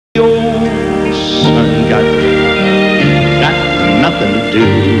nothing to do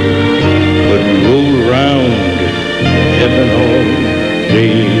but roll around heaven all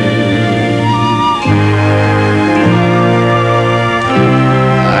day.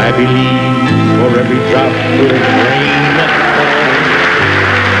 I believe for every drop of rain that falls,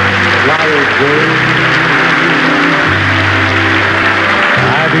 flowers grow. I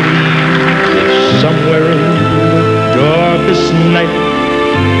believe that somewhere in the darkest night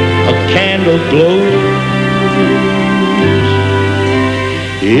a candle glows.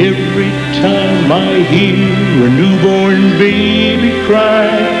 Every time I hear a newborn baby cry,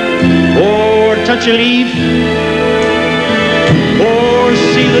 or touch a leaf, or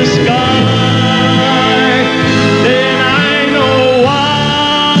see the sky, then I know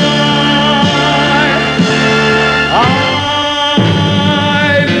why I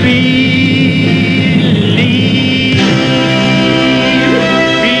believe.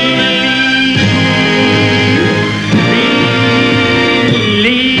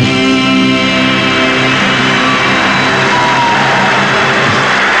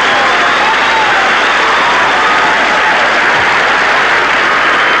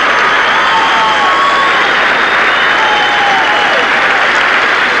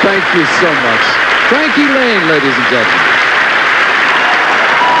 Thank you so much. Frankie Lane, ladies and gentlemen.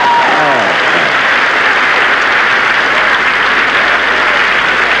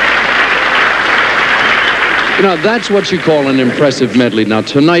 You know, that's what you call an impressive medley. Now,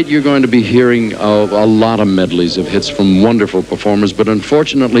 tonight you're going to be hearing a lot of medleys of hits from wonderful performers, but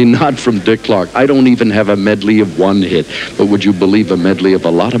unfortunately not from Dick Clark. I don't even have a medley of one hit, but would you believe a medley of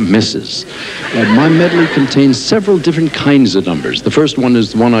a lot of misses? My medley contains several different kinds of numbers. The first one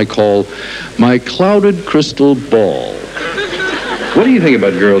is the one I call My Clouded Crystal Ball. What do you think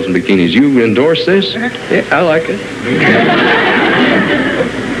about girls in bikinis? You endorse this? Yeah, I like it.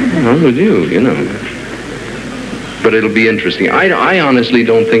 I'm with you know. But it'll be interesting. I honestly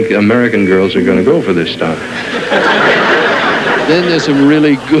don't think American girls are going to go for this stuff. Then there's some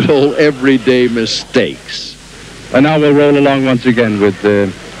really good old everyday mistakes. And now we'll roll along once again with,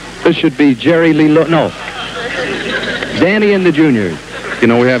 this should be Jerry Lee Danny and the Juniors. You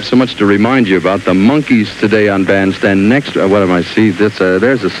know, we have so much to remind you about. The Monkees today on Bandstand. Next, what am I see? There's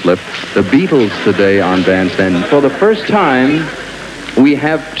a slip. The Beatles today on Bandstand. For the first time, we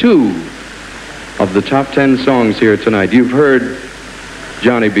have two of the top 10 songs here tonight. You've heard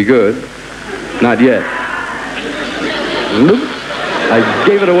Johnny Be Good. Not yet. I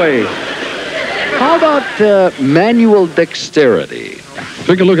gave it away. How about manual dexterity?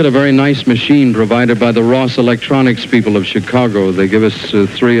 Took a look at a very nice machine provided by the Ross Electronics people of Chicago. They give us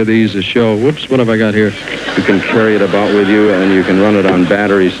 3 of these a show. Whoops, what have I got here? You can carry it about with you, and you can run it on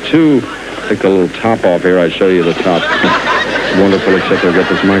batteries, too. Take the little top off here. I'll show you the top. Wonderful, except I've got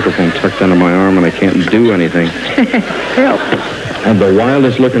this microphone tucked under my arm, and I can't do anything. Help. And the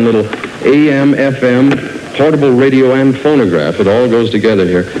wildest-looking little AM, FM, portable radio, and phonograph. It all goes together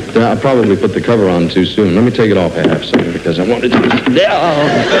here. I'll probably put the cover on too soon. Let me take it off a half second, because I want to do this.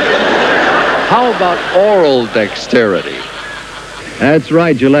 How about oral dexterity? That's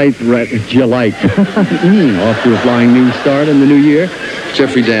right, Off to a flying new start in the new year.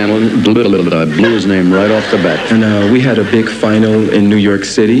 Jeffrey Dan blew his name right off the bat. And we had a big final in New York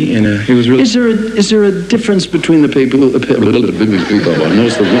City, and it was really... Is there a difference between the people? I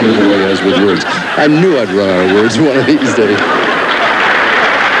noticed the wonderful way he has with words. I knew I'd run out of words one of these days.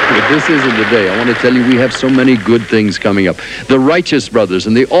 But this isn't the day. I want to tell you we have so many good things coming up. The Righteous Brothers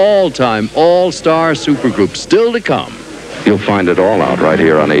and the all-time all-star supergroup still to come. You'll find it all out right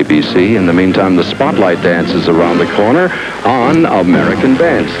here on ABC. In the meantime, the Spotlight Dance is around the corner on American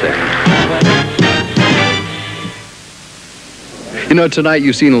Bandstand. You know, tonight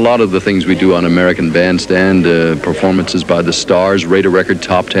you've seen a lot of the things we do on American Bandstand, performances by the stars, Rate a Record,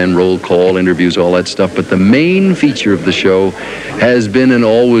 Top 10, Roll Call, interviews, all that stuff. But the main feature of the show has been and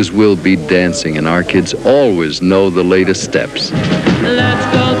always will be dancing, and our kids always know the latest steps. Let's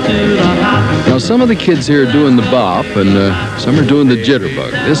go to the hop. Now, some of the kids here are doing the bop, and some are doing the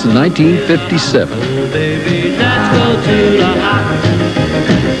jitterbug. This is 1957. Oh, baby, let's go to the hop.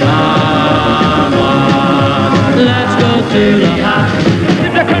 Let's go to the hop.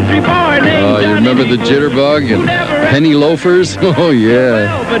 Oh, you remember the jitterbug and penny loafers? Oh,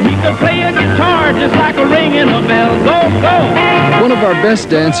 yeah. But he could play a guitar just like a ring in a bell. Go, go. One of our best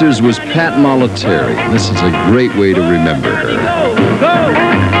dancers was Pat Molitari. This is a great way to remember her. Go, go.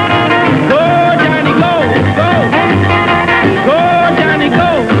 Go, Johnny, go, go. Go, Johnny,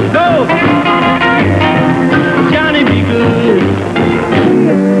 go, go. Johnny, be good.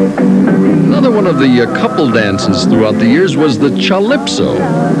 Another one of the couple dances throughout the years was the Calypso.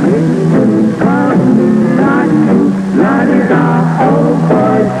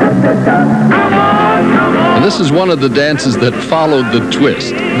 And this is one of the dances that followed the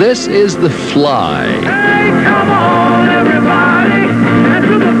twist. This is the fly. Hey, come on, everybody, and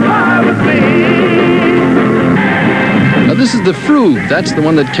do the fly with me. Now this is the Frug. That's the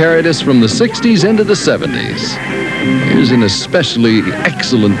one that carried us from the 60s into the 70s. Here's an especially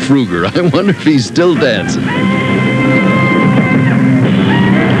excellent Fruger. I wonder if he's still dancing.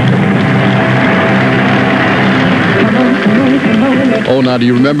 Oh, now do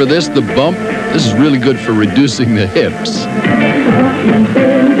you remember this? The bump? This is really good for reducing the hips.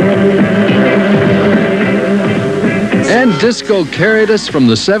 And disco carried us from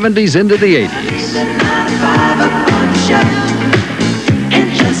the 70s into the 80s.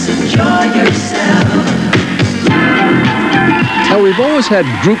 Now, we've always had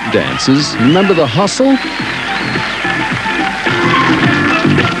group dances. Remember the hustle?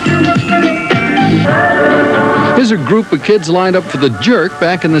 Here's a group of kids lined up for the jerk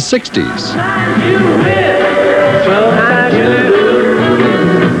back in the 60s.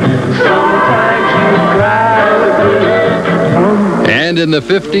 And in the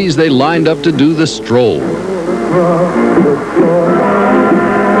 50s, they lined up to do the stroll.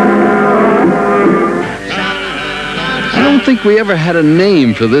 I don't think we ever had a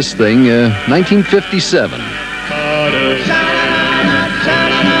name for this thing. 1957.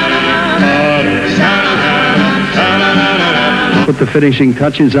 Put the finishing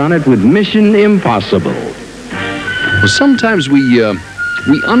touches on it with Mission Impossible. Well, sometimes we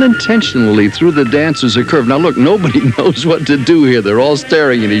unintentionally threw the dancers a curve. Now, look, nobody knows what to do here. They're all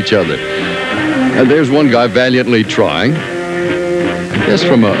staring at each other. And there's one guy valiantly trying. I guess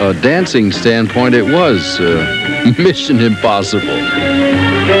from a dancing standpoint, it was Mission Impossible.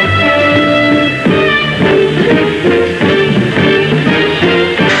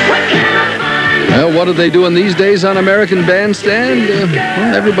 Well, what are they doing these days on American Bandstand?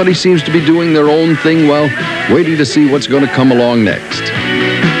 Well, everybody seems to be doing their own thing while waiting to see what's going to come along next.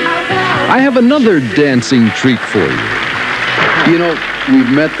 I have another dancing treat for you. You know, we've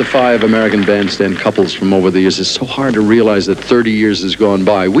met the 5 American Bandstand couples from over the years. It's so hard to realize that 30 years has gone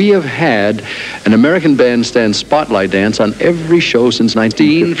by. We have had an American Bandstand spotlight dance on every show since from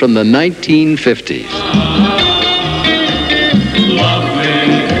the 1950s.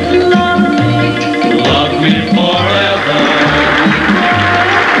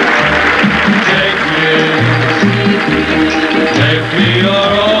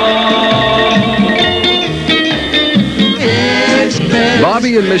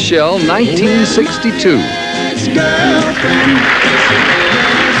 Bobby and Michelle, 1962.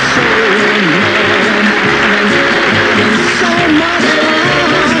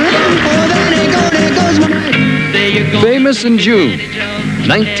 Famous in June,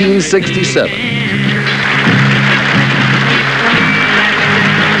 1967.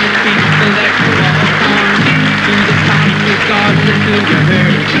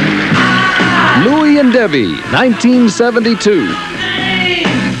 Louie and Debbie, 1972.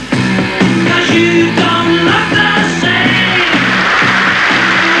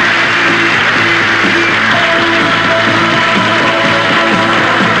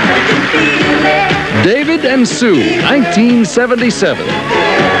 David and Sue, 1977.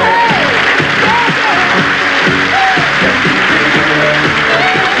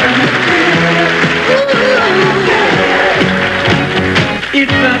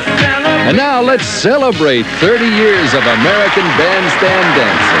 And now let's celebrate 30 years of American Bandstand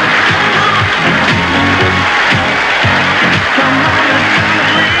dancing.